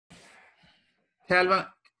Kelvin,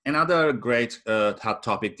 another great hot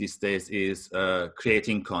topic these days is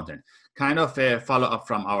creating content. Kind of a follow-up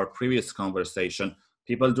from our previous conversation.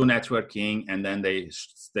 People do networking and then they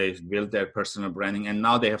build their personal branding, and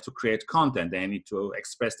now they have to create content. They need to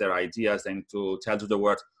express their ideas. They need to tell to the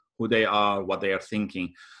world who they are, what they are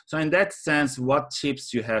thinking. So in that sense, what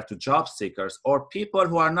tips you have to job seekers or people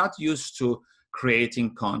who are not used to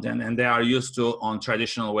creating content and they are used to on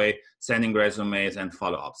traditional way sending resumes and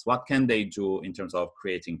follow-ups? What can they do in terms of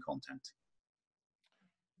creating content?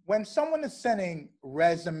 When someone is sending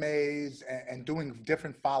resumes and doing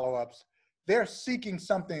different follow-ups, they're seeking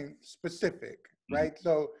something specific, right? Mm-hmm.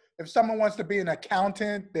 So if someone wants to be an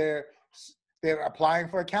accountant, they're applying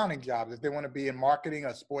for accounting jobs. If they want to be in marketing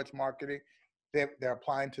or sports marketing, they're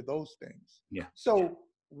applying to those things. Yeah. So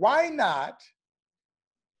why not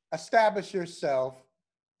establish yourself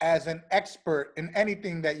as an expert in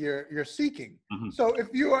anything that you're seeking? Mm-hmm. So if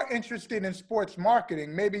you are interested in sports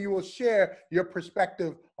marketing, maybe you will share your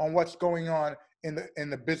perspective on what's going on in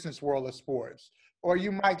the business world of sports. Or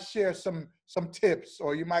you might share some tips,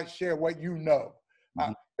 or you might share what you know.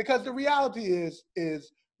 Mm-hmm. Because the reality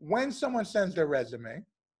is when someone sends their resume,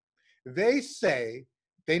 they say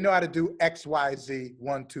they know how to do X, Y, Z,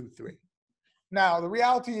 1, 2, 3. Now, the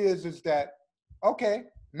reality is that, okay,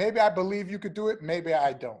 maybe I believe you could do it, maybe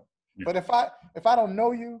I don't. Yeah. But if I don't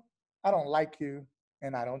know you, I don't like you,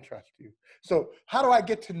 and I don't trust you. So how do I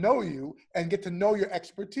get to know you and get to know your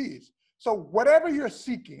expertise? So whatever you're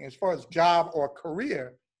seeking as far as job or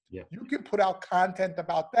career, yeah, you can put out content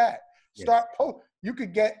about that. Yes. You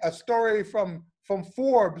could get a story from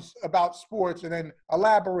Forbes about sports and then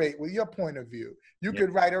elaborate with your point of view. You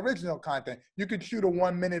could write original content. You could shoot a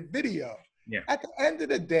 1-minute video. Yeah. At the end of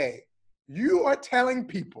the day, you are telling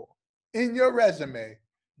people in your resume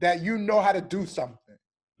that you know how to do something.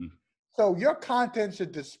 Mm-hmm. So your content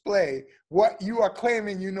should display what you are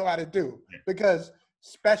claiming you know how to do, because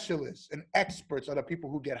specialists and experts are the people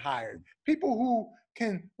who get hired. People who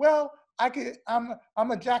can, well,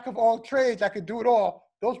 I'm a jack of all trades, I could do it all.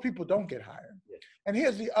 Those people don't get hired. And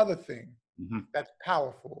here's the other thing that's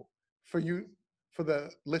powerful for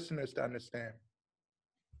the listeners to understand.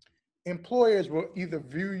 Employers will either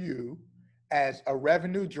view you as a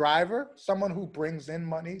revenue driver, someone who brings in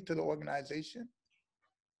money to the organization,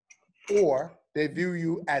 or they view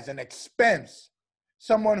you as an expense,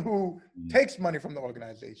 someone who takes money from the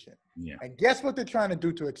organization. Yeah. And guess what they're trying to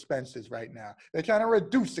do to expenses right now? They're trying to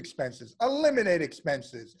reduce expenses, eliminate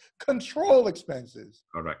expenses, control expenses.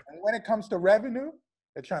 Correct. And when it comes to revenue,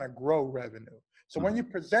 they're trying to grow revenue. So when you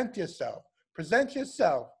present yourself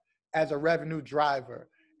as a revenue driver,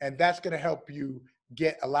 and that's going to help you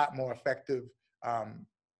get a lot more effective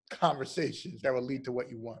conversations that will lead to what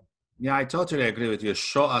you want. Yeah, I totally agree with you.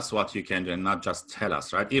 Show us what you can do and not just tell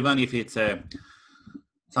us, right? Even if it's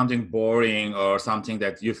something boring or something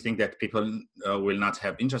that you think that people will not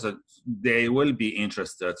have interested, they will be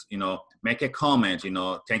interested. Make a comment,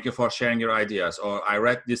 thank you for sharing your ideas, or I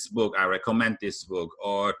read this book, I recommend this book,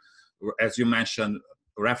 or as you mentioned,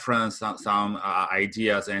 reference some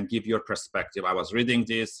ideas and give your perspective. I was reading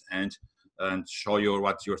this and show you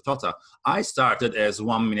what your thoughts are. I started as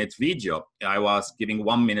 1-minute video. I was giving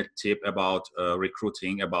 1-minute tip about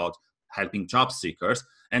recruiting, about helping job seekers.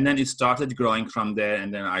 And then it started growing from there.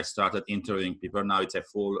 And then I started interviewing people. Now it's a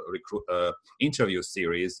full interview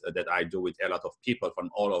series that I do with a lot of people from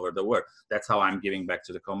all over the world. That's how I'm giving back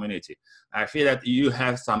to the community. I feel that you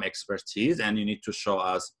have some expertise and you need to show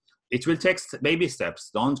us. It will take baby steps.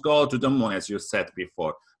 Don't go to the moon, as you said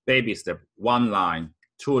before. Baby step, 1 line,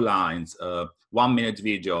 2 lines, 1-minute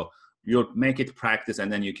video. You'll make it practice and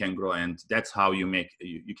then you can grow. And that's how you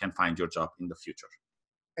can find your job in the future.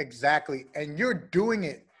 Exactly. And you're doing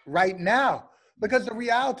it right now, because the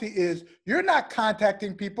reality is you're not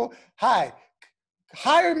contacting people. Hi,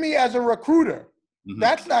 hire me as a recruiter. Mm-hmm.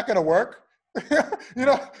 That's not going to work. But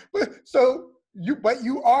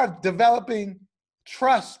you are developing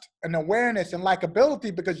trust and awareness and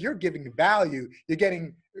likability because you're giving value. You're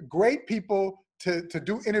getting great people to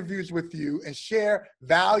do interviews with you and share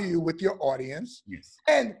value with your audience. Yes.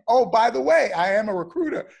 And, oh, by the way, I am a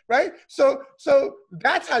recruiter, right? So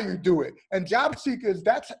that's how you do it. And job seekers,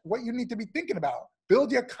 that's what you need to be thinking about.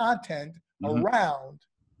 Build your content around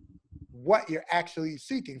what you're actually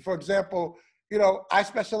seeking. For example, I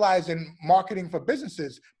specialize in marketing for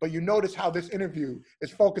businesses, but you notice how this interview is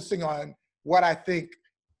focusing on what I think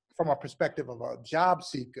from a perspective of a job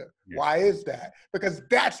seeker. Yeah. Why is that? Because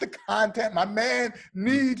that's the content my man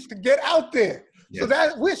needs to get out there. Yes. So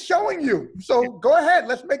that we're showing you. So go ahead,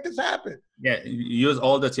 let's make this happen. Yeah, use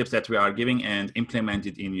all the tips that we are giving and implement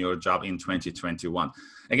it in your job in 2021.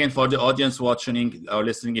 Again, for the audience watching or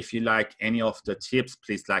listening, if you like any of the tips,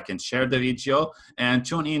 please like and share the video, and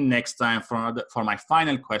tune in next time for my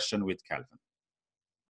final question with Kelvin.